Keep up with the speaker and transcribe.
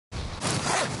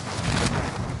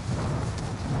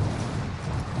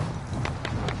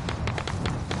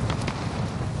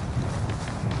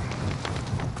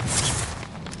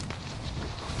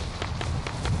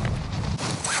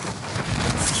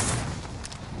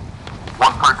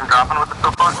One person dropping with it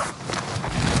so far?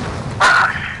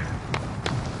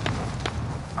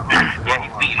 Yeah,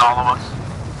 he's beating all of us.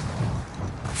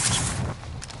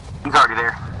 He's already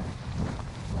there.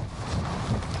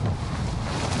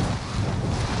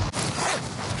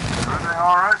 Everything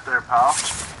alright there, pal?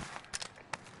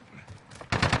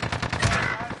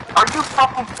 Are you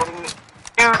fucking kidding me?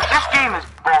 Dude, this game is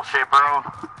bullshit, bro.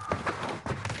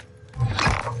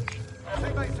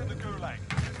 Teammates in the gulag.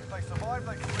 If they survive,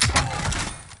 they can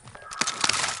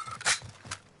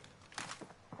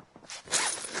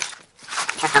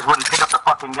She just wouldn't pick up the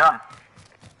fucking gun.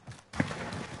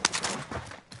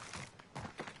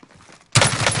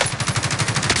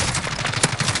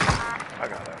 I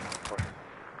got that.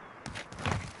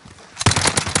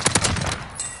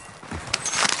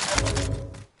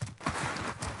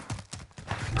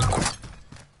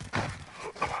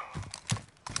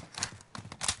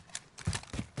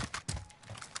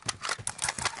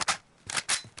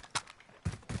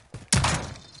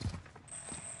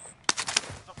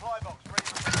 supply box ready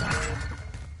for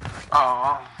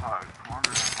Oh, I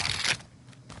wondered.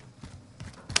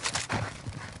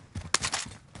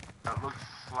 That looks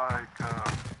like,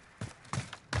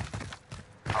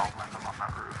 oh man, I'm on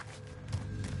that roof.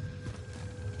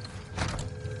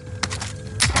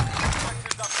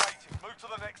 Objectives updated. Move to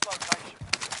the next location.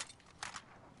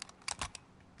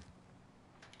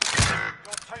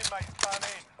 Your teammates done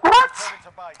in. What? Returning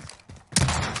to base.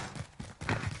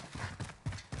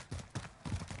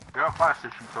 We got a fire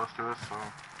station close to us, so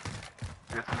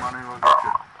get some money, we'll get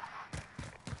you.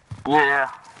 Yeah.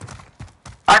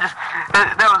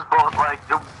 That was both, like,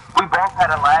 we both had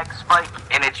a lag spike,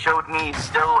 and it showed me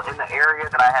still in the area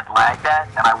that I had lagged at,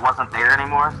 and I wasn't there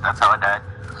anymore, so that's how I died.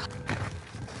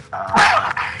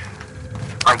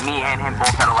 Like, me and him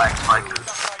both had a lag spike. Updated.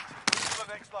 Move to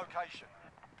the next location.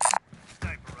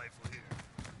 Sniper rifle here.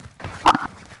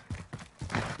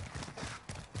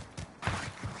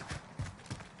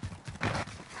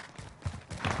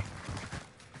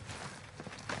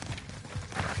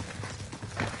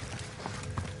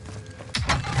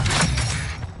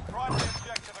 Primary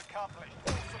objective accomplished.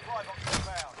 All supply boxes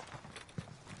found.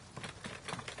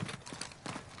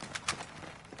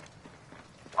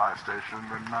 Fire station,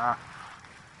 and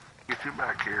get you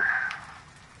back here.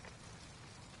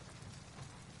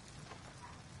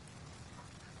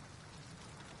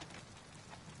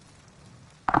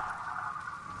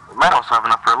 We might also have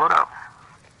enough for a loadout.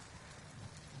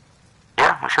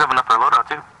 Yeah, we should have enough for a loadout,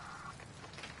 too.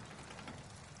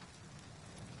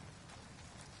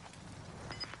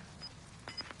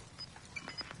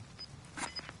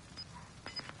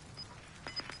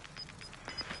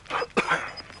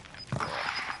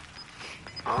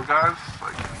 Those guys,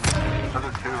 like, the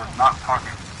other two are not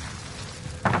talking.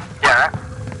 Yeah, right?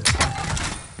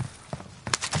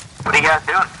 What are you guys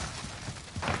doing?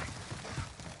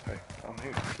 Hey, I'm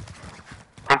here. I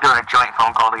think they're in a joint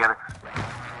phone call together.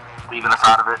 Leaving us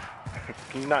out of it.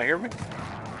 Can you not hear me?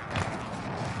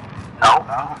 No.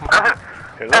 No?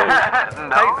 Hello?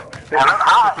 No. Hello.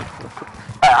 Hi.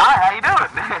 Hi, how you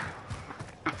doing?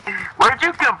 Where'd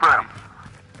you come from?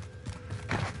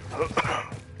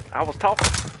 I was talking.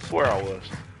 Swear I was.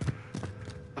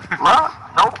 Well,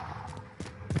 nope.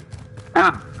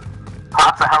 Dude,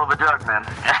 hot's a hell of a drug, man.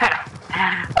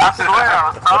 I swear I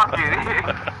was talking.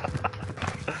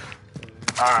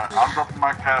 Alright, I'm dropping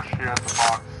my cash here at the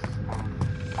box.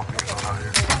 I'll get it out of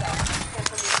here.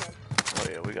 Oh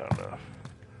yeah, we got enough.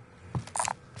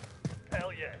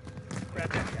 Hell yeah. Grab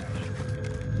that cash.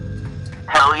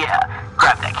 Hell yeah.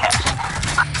 Grab that cash.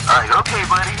 Alright, okay,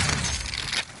 buddy.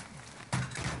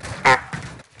 Here.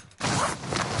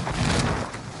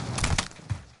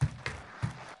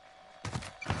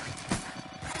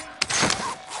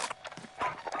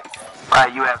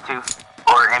 Alright, you have two.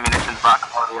 Or ammunition box,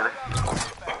 all the other.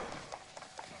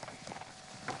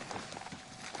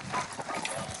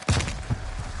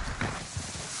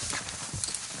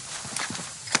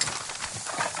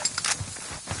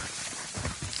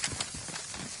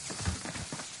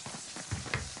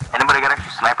 Anybody got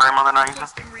extra sniper ammo they're not using?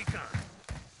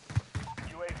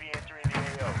 UAV entering the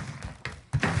AO.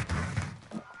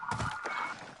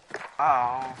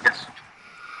 Oh, Yes.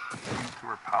 these two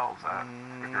are pals at.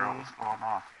 Figure out what's going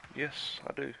on. Yes, I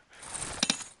do.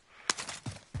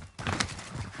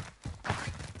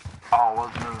 Paul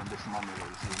was moving just a moment ago.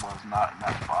 He was not in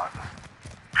that spot.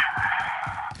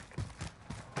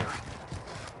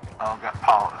 Oh, got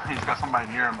Paul. He's got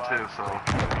somebody near him too, so.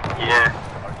 Yeah.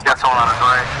 Got someone on his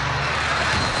way.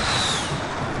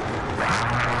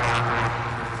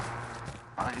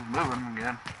 He's moving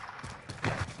again.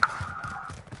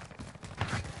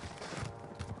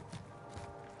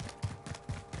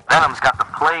 Venom's got the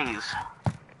plays.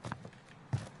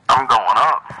 I'm going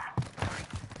up.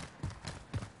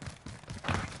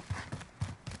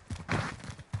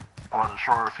 I wasn't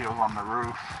sure if he was on the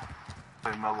roof.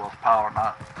 In the middle of power or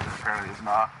not. Apparently he's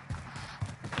not.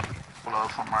 Below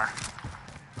somewhere.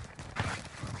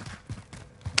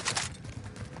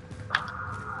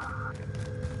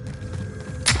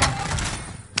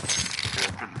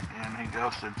 And he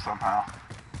ghosted somehow.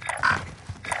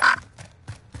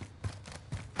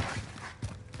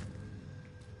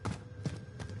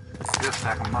 Good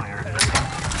stack of money right there.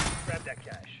 Grab that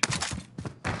cash.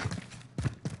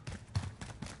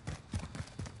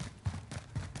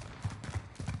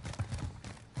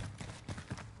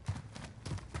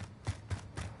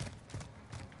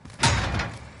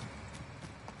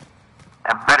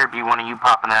 That better be one of you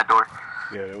popping that door.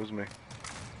 Yeah, it was me.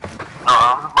 Oh,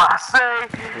 I was about to say.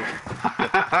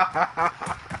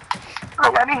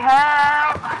 I got any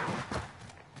help?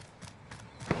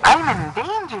 I'm in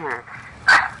danger.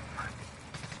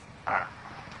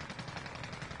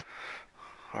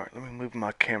 Alright, let me move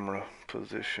my camera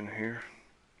position here.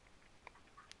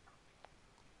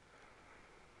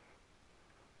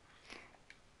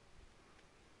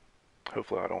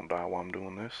 Hopefully I don't die while I'm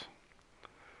doing this.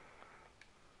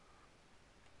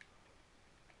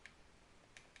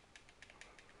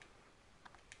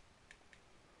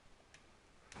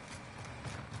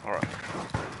 Alright.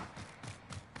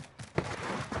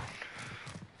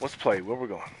 Let's play. Where we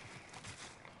going?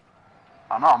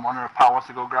 I don't know, I'm wondering if Pal wants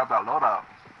to go grab that loadout.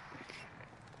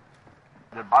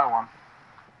 Did buy one.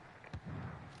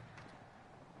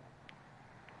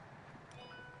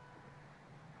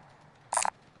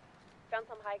 Found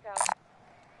some high cow.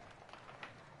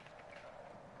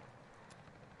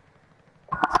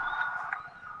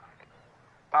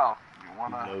 Pal, you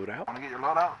wanna Loadout? wanna get your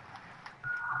loadout?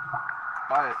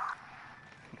 Buy it.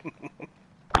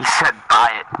 He said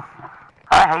buy it.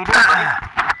 Hi, how you doing, buddy?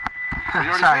 You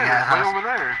already Sorry, did. guys. It's way over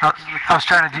there. I was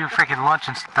trying to do freaking lunch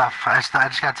and stuff. I just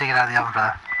gotta take it out of the oven,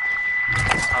 brother.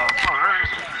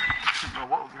 Alright.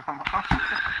 What was going on?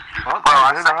 Well, Bro,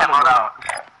 I second loadout.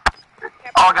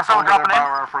 Oh, I got someone dropping in.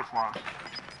 Our first one.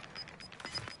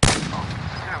 Oh,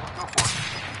 yeah, let's go for it.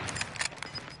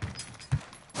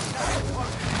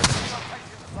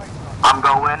 I'm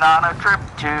going on a trip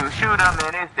to shoot him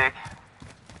in his dick.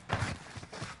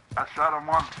 I shot him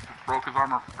once. Broke his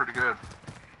armor pretty good.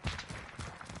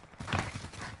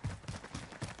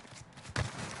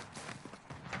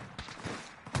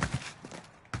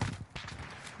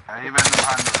 Yeah, even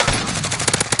behind the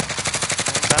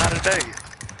Die today.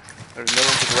 There's another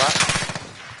one to the right.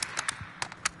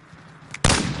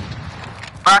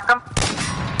 Cracked him.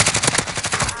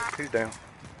 He's down.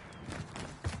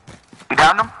 You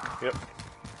downed him? Yep.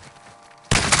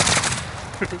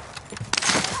 Give me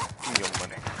your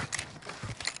money.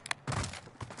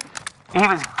 He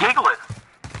was giggling.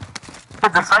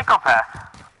 He's a psychopath.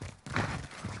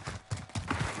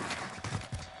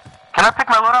 Can I pick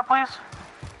my load up, please?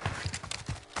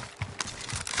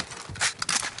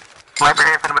 Sniper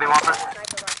here if anybody wants it. Sniper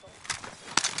rifle.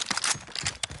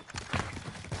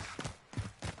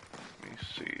 Let me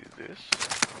see this.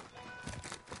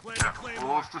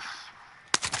 Well, let's just...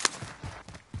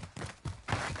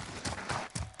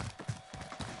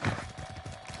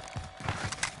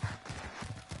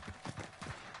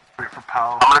 Wait for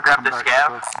Pal. I'm gonna grab Come this back scav.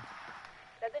 quick.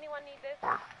 Does anyone need this?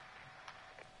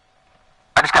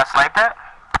 I just got sniped at.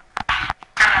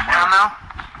 Down now.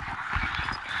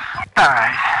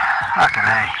 Alright. Fucking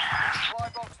hey. Supply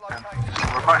box located.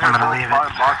 We're about here I'm gonna for leave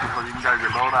 5 boxes so you can grab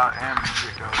your loadout and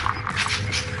get going.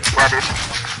 Yeah, dude.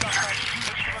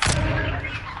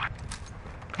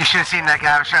 You should have seen that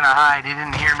guy. I was trying to hide. He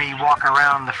didn't hear me walk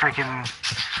around the freaking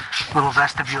little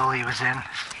vestibule he was in.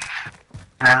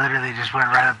 And I literally just went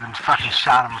right up and fucking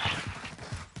shot him.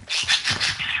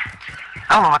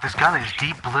 I don't know what this gun is.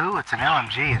 Deep blue? It's an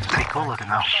LMG. It's pretty cool looking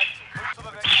though. Move to the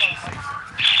next location.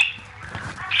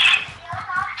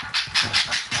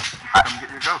 Come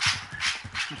get your ghost.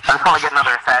 I just want to get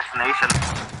another assassination.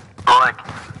 But like,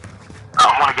 I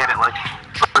don't want to get it like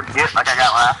forget like I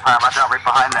got last time. I got right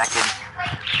behind that kid.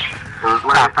 It was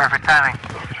Ah, weird. perfect timing.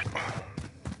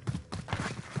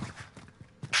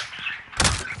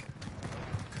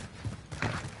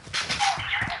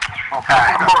 Oh,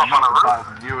 Alright. Pal got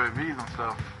some UAVs and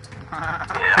stuff.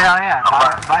 Hell yeah.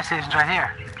 Buy station's right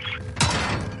here.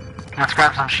 Let's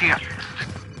grab some shit.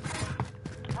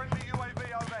 Friendly UAV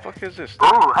overhead. Fuck is this?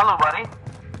 Ooh, hello, buddy.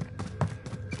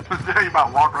 Yeah, you about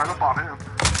to walk right up on him.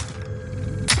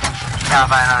 Gotta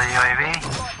buy another UAV.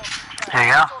 There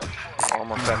you go.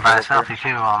 Almost Buy a got selfie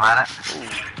too while I'm at it.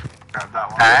 Grab that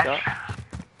one. Alright.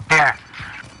 Here.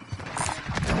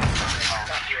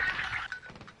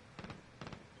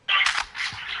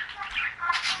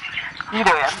 You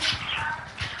did.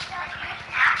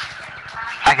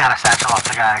 I got a satchel off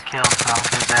the guy I killed, so I'm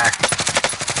good there.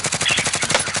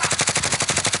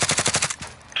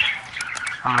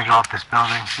 I'm gonna go up this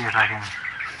building, see if I can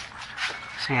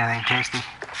see anything tasty.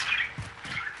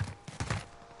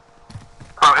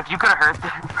 Bro, if you could have heard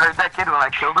that kid when I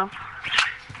killed him.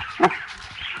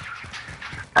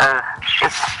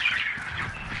 It's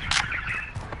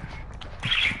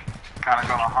kind of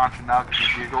gonna haunt you now because you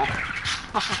giggled.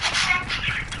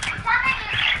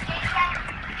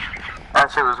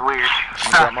 that shit was weird.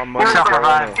 You got my money,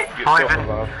 Self-revive. Get Boy,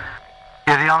 self-revive.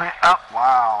 you're the only. Oh,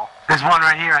 Wow, there's one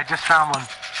right here. I just found one.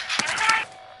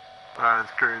 that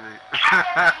is crazy.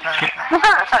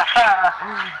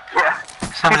 Yeah.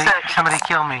 Somebody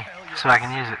kill me so I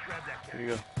can use it. Here you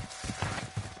go.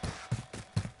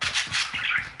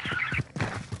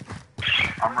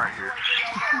 I'm right here.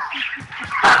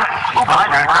 Oh,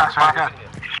 behind Right you, across, right across.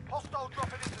 Hostile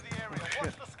dropping into the area.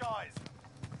 Watch the skies.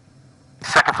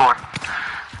 Second floor.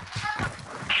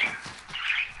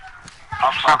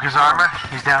 Broke his armor.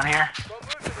 He's down here.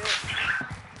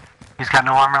 He's got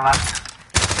no armor left.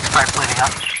 He's probably bleeding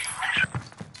up.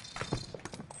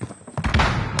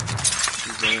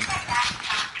 He's running.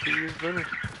 He's running.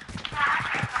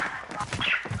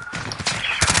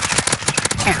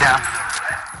 He's down.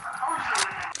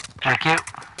 Thank you.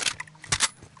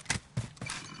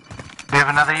 We have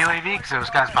another UAV because those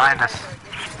guys behind us.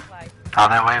 Oh,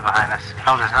 they're way behind us.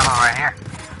 Oh, there's another one right here.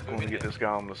 I'm gonna get this guy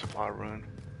on the supply run.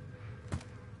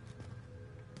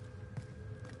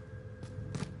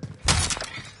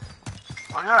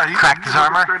 Oh yeah, he Cracked his looked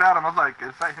armor? straight at him. I was like,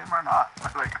 is that him or not? I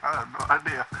was like, I have no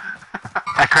idea.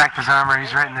 I cracked his armor.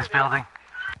 He's right in this building.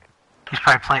 He's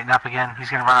probably plating up again. He's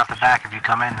gonna run out the back if you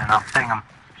come in, and I'll ping him.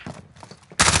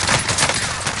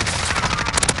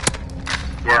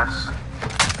 Yes.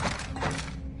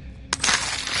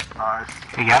 Nice.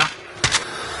 You got him?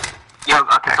 Yo,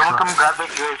 can someone Excellent. come grab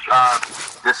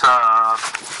this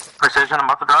precision I'm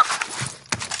about to drop?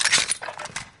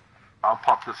 I'll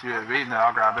pop this UAV and then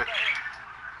I'll grab it.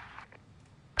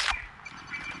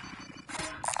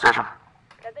 Precision.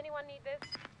 Does anyone need this?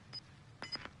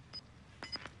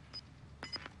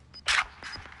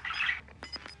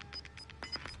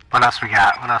 What else we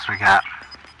got? What else we got?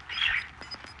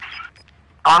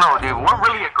 Oh no, dude, we're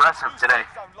really aggressive today.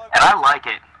 And I like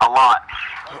it a lot.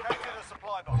 Located a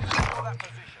supply box. Secure that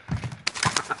position.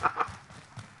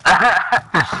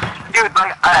 Dude,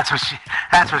 like,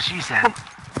 That's what she said.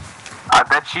 I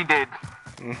bet she did.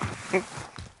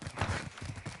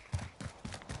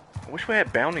 I wish we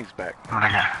had bounties back. What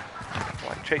I got?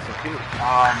 Like chasing kills.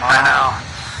 Oh no. I know.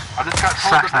 I just got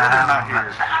told Sucks the building not not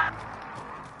having here.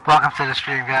 Welcome to the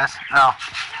stream, guys. Oh,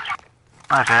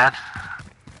 my bad.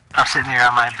 I'm sitting here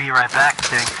on my be right back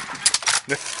thing.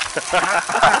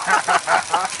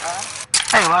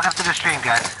 Hey, welcome to the stream,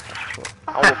 guys.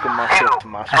 I'll welcome myself to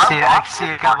my I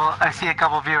see a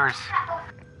couple viewers.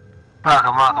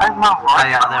 Welcome. How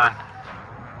y'all doing?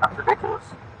 That's ridiculous.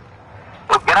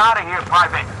 Look, get out of here,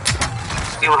 private.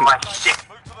 Stealing my shit.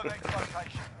 Move to the next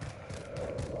location.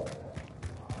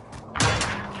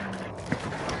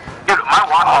 Dude, my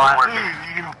watch isn't Dude, working.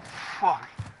 you fuck.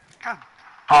 God.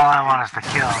 All I want is the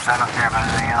kills. I don't care about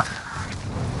anything else.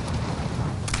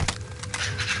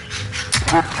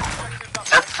 Dude,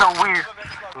 that's so weird.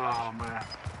 Oh man.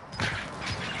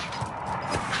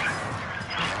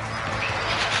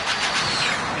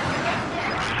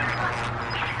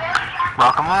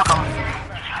 Welcome.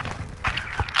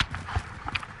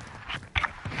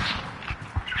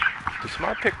 Did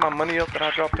somebody pick my money up that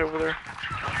I dropped over there?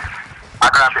 I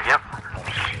grabbed it, yep.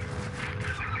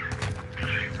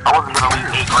 I wasn't gonna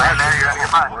leave 8 grand there, you're out of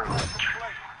your mind.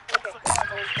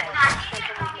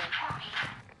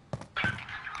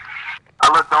 I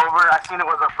looked over, I seen it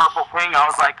was a purple ping, I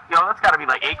was like, yo, that's gotta be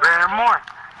like 8 grand or more.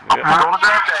 I'm gonna grab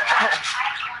that.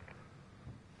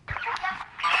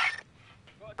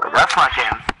 That's my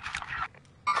can.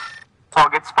 So I'll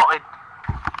get spotted.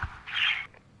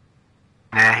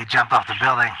 Yeah, he jumped off the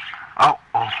building. Oh.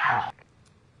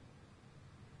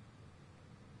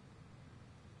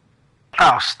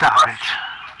 Oh, stop it.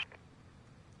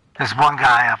 There's one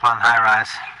guy up on high rise.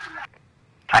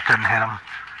 I couldn't hit him. I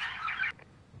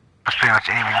was pretty much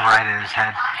aiming right at his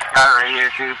head. Got it right here,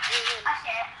 too.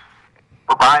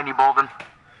 We're behind you, Bolden.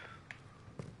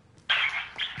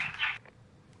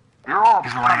 You're all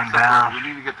He's kind laying of separate. down. We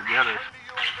need to get together.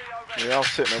 Yeah, I was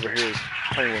sitting over here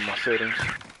playing with my settings.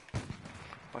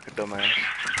 Like a dumbass.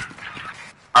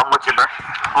 I'm with you, bro.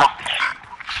 Come on.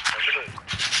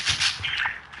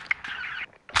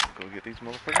 Go get these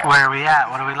motherfuckers. Where are we at?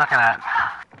 What are we looking at?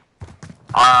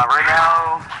 Right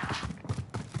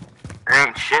There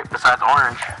ain't shit besides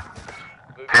orange.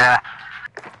 Yeah.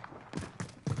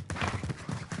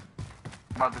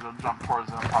 I'm about to go jump towards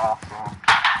them pile, so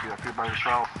get up here by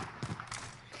yourself.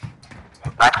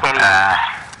 I can't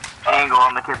even angle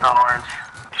on the kids on orange.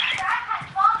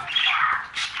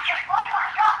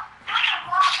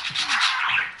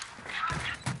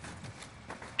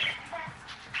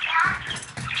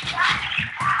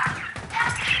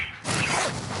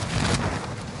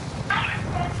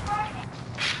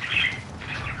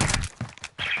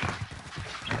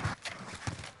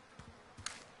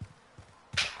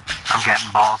 I'm getting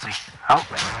ballsy. Oh.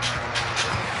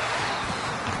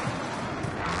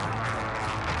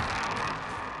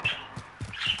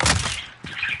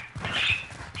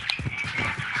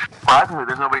 Surprisingly,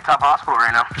 there's nobody top hospital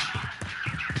right now.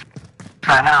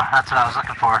 I know, that's what I was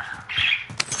looking for.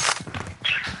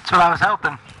 That's what I was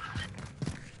hoping.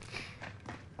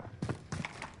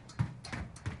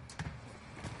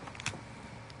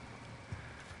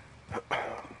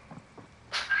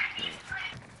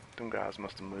 Them guys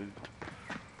must have moved.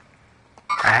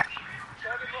 Alright.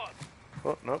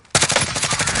 Oh, nope.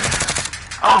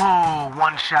 Oh,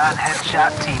 one shot,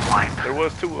 headshot, team wipe. There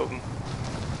was two of them.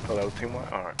 Oh, that was team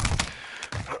white? Alright.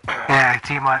 Yeah,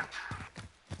 team wipe.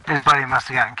 His buddy must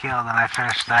have gotten killed and I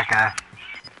finished that guy.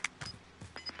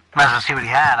 Might as well see what he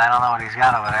had. I don't know what he's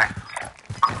got over there.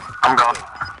 I'm going.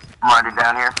 I'm already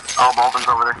down here. Oh, Bolton's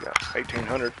over there. Yeah,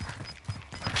 1800.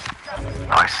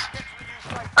 Nice.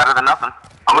 Better than nothing.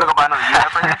 I'm gonna go buy another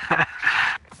unit for you.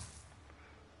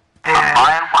 I'm And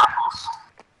buying waffles.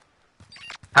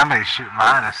 somebody's shooting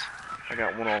behind us. I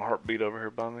got one on heartbeat over here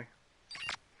by me.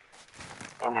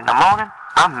 And in the morning,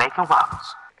 I'm making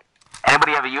waffles.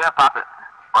 Anybody have a UF pop it?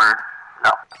 Or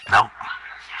no? Nope.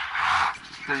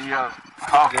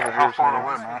 How far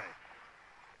away, man?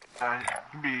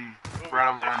 You'd be right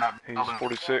over there in that He's building.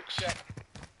 46.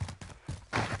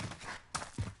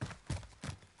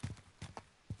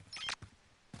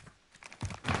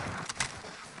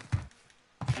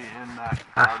 In that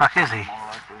Where the fuck is he? more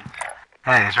likely.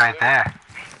 Hey, he's right there.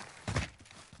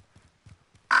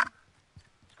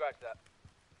 Scratch that.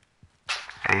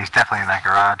 Hey, he's definitely in that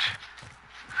garage.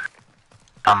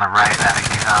 On the right, I think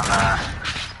he's on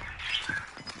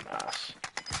Nice.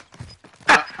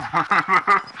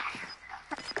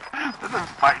 They're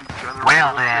just fighting each other.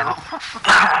 Well then.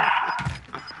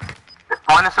 Just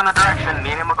point us in the direction. Me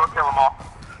and him will go kill them all.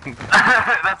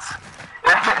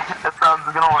 That sounds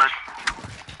gonna work.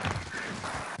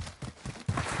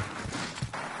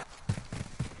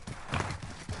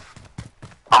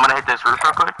 I'm gonna hit this roof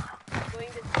real quick.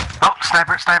 Oh,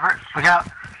 sniper, sniper. Look out.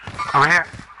 Over here.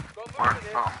 Where?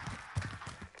 Oh.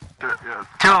 Yeah.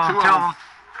 Two of them.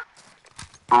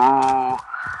 Ooh,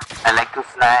 I like to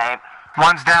snipe.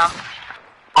 One's down.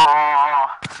 Oh,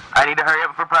 I need to hurry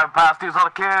up before Private Pile steals all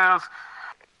the kills.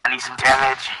 I need some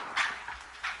damage.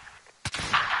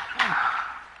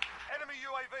 Enemy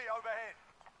UAV overhead.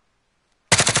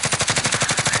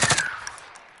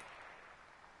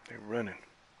 They're running.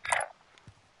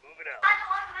 Moving out.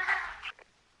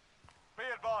 Be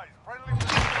advised, friendly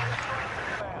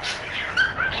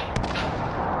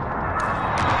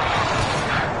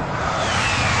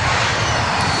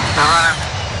They're running.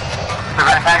 They're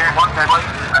back here.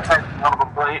 One of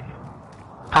them plate.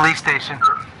 Police station.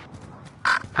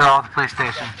 They're all at the police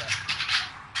station.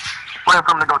 Waiting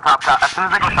for them to go top. As soon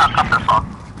as they go top, they're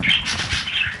fucked.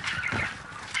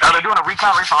 Are they doing a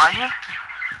recon right behind you?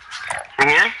 You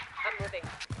hear? I'm moving.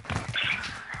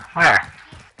 Where?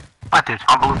 What, dude?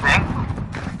 On blue thing?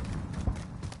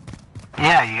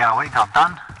 Yeah, you gotta wait till I'm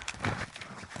done.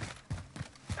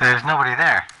 There's nobody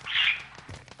there.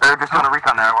 They're just doing a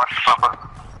recon there. Watch the pop up.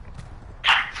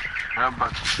 Yeah,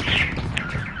 but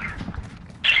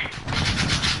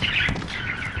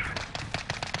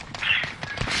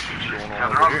Going yeah, on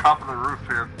they're over on here. top of the roof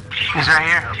here. He's right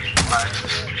here.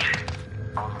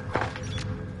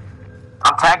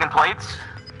 I'm tagging plates.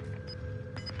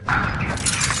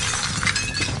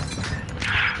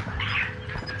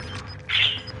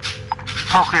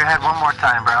 Poke your head one more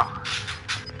time,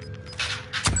 bro.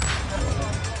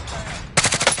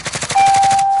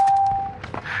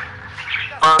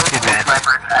 Oh, this Too is bad.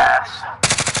 sniper's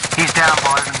ass. He's down,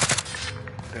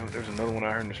 boys. There's another one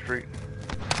out here in the street.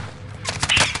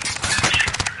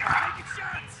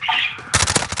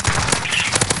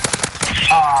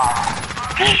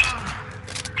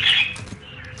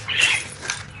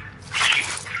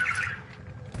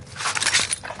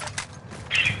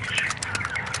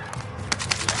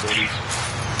 Buddies.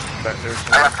 Back there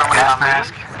I got somewhere. somebody Gas on me.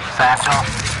 mask. Satchel.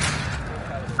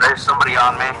 There's somebody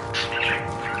on me.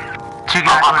 Two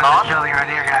guys Oh, in on? this building right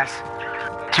here, guys.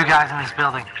 Two guys in this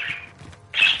building.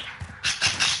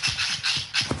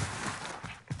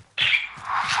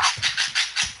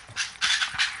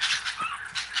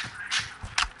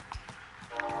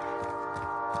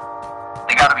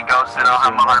 and I don't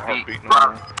have my heartbeat. no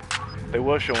more. They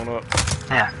was showing up.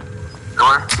 Yeah.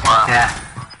 Sure? Wow. Yeah.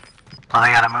 Well,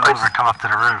 they gotta move over and come up to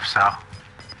the roof, so.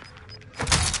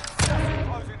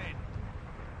 Closing in.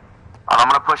 I'm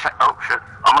gonna push. Oh shit!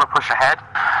 I'm gonna push ahead.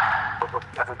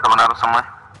 Coming out of somewhere.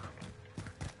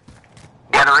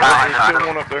 Yeah, there is There's still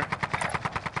one up there.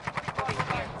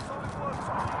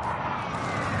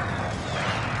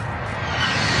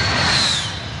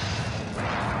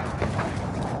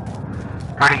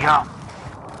 Where'd he go?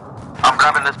 I'm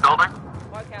grabbing this building.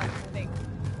 Mark out, moving.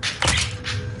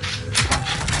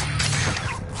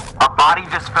 A body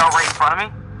just fell right in front of me.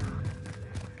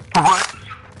 What?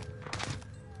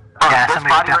 Yeah, this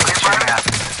somebody's body right definitely in front of shooting me.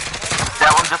 us.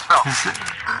 That one just fell.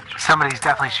 Somebody's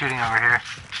definitely shooting over here.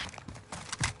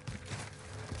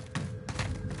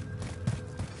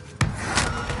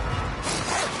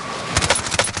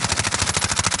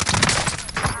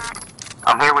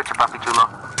 I'm here with you, Puppy Chulo.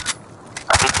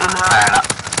 Puppy Chulo. Alright,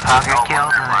 I'll get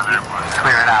killed and then you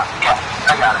clear it out. Yeah,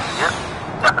 I got it. Yep,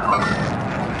 definitely.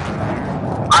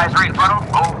 Eyes right in front of him.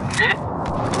 Oh, shit.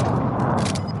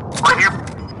 Right here.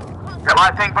 Got my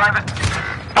thing, private.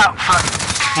 Oh, fuck.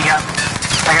 He got me.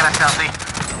 I got a selfie.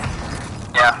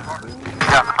 Yeah,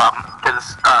 that's the problem.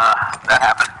 Because, that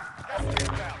happened.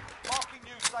 Marking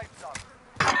new safe zone.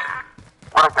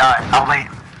 What a guy. Oh, wait.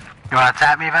 You wanna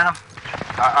tap me, Venom?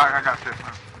 I got this,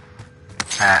 man.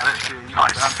 I Alright. didn't see you got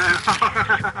that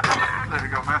too. There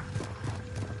you go, man.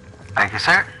 Thank you,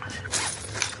 sir.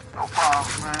 No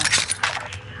problem, man.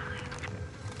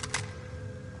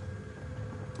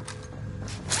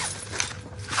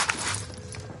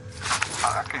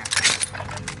 I can't.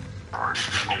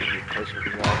 Already Close to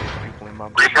the wall, there's people in my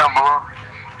Right building. down below.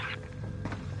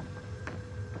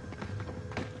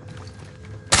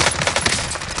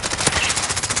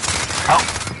 Oh,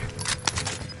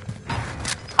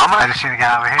 I'm I gonna just seen a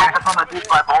guy over here. focus on the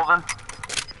D5 Bolden.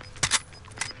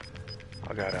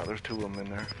 I got out. There's two of them in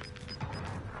there.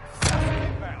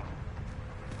 Inbound.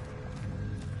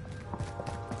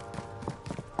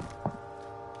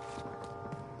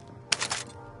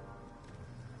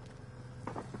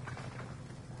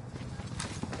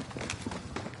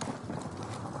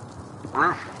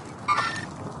 roof.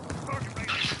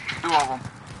 Two of them.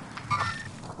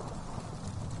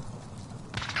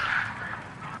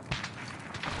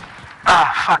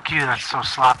 Ah, fuck you. That's so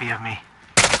sloppy of me.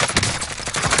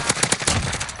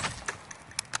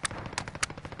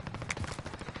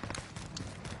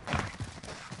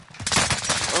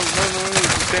 Oh, no,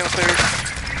 he's downstairs.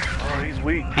 Oh, he's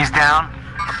weak. He's down.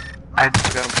 I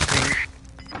Got him pinned.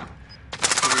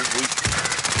 He's weak.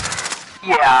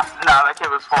 Yeah, no, that kid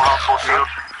was full health, full shield.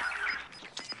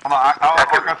 Hold on, I'll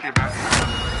got you, man.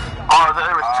 Oh,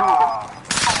 there was two of them.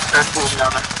 There's two of them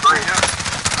down there. Three. Yep,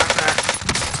 right there.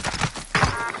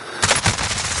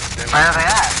 where are they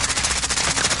at?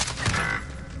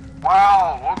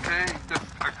 Wow, okay. Just,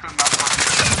 I could not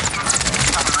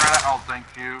fucking ran out. Oh, thank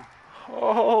you.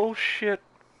 Oh, shit.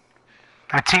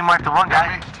 I team wiped the one Got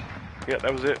guy. me? Yeah,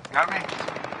 that was it. Got me?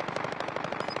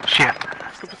 Shit.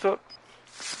 Scoop us up.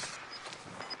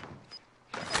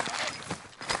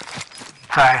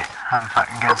 Sorry, I'm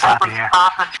fucking getting sloppy here.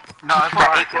 No, it's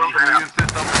alright. You can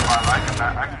sit up in my life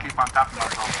and I can keep on tapping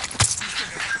myself.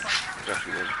 Got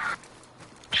you, buddy.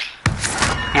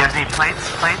 You guys need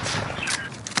plates? Plates?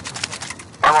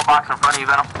 Ammo box in front of you,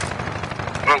 Venom.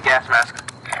 And gas mask.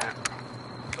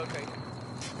 Located.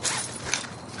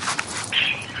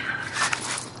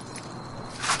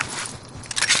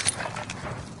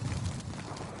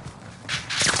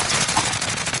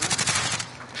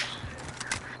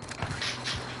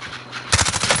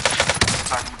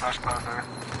 Back there.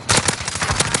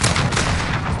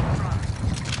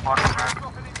 Water back.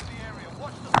 Dropping into the area.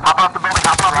 Watch the Hop off the building,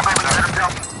 hop off the building, let him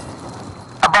jump.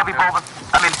 Above you, Bolden.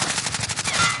 I mean,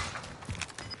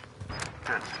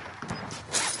 Good.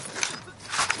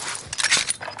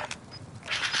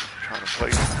 Trying to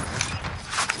play.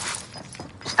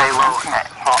 stay low.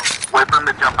 Wait for him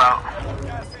to jump out.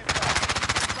 gas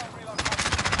inbound.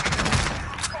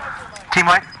 Team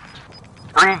wipe?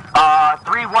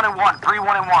 3, 1 and 1. 3,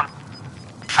 1 and 1.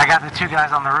 I got the two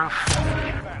guys on the roof.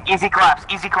 Easy claps,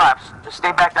 easy claps. Just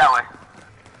stay back that way.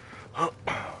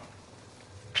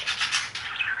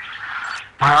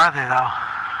 Where are they, though?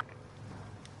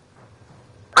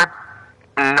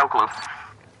 No clue.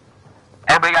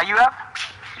 Everybody got UF?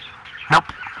 Nope.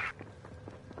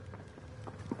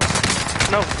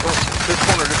 No, this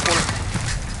corner.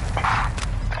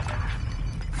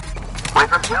 Wait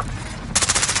for him.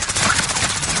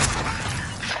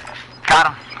 Got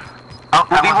him. Oh,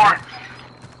 that 2v1. wasn't it.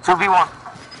 2v1.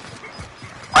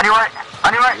 On your right.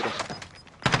 On your right.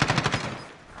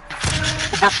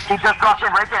 He just dropped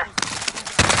in right there.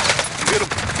 Get him.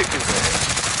 Kick his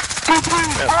ass. Boys,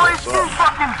 what's two up.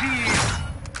 fucking teams.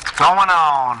 What's going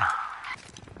on?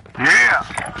 Yeah.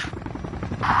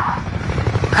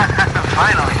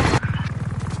 Finally.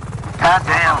 God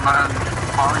damn. Oh, man.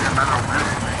 Finally another win.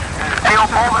 Hey, yo,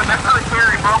 Bolden, that's really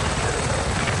scary, bro.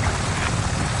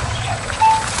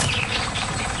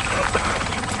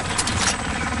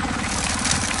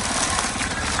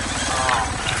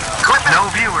 No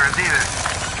viewers either.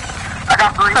 I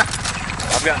got 3.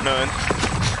 I've got none.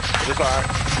 But it's alright.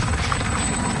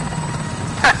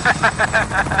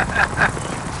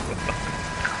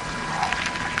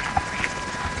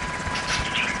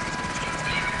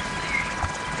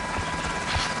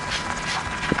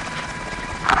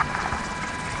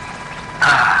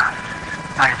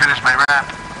 I can finish my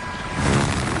rap.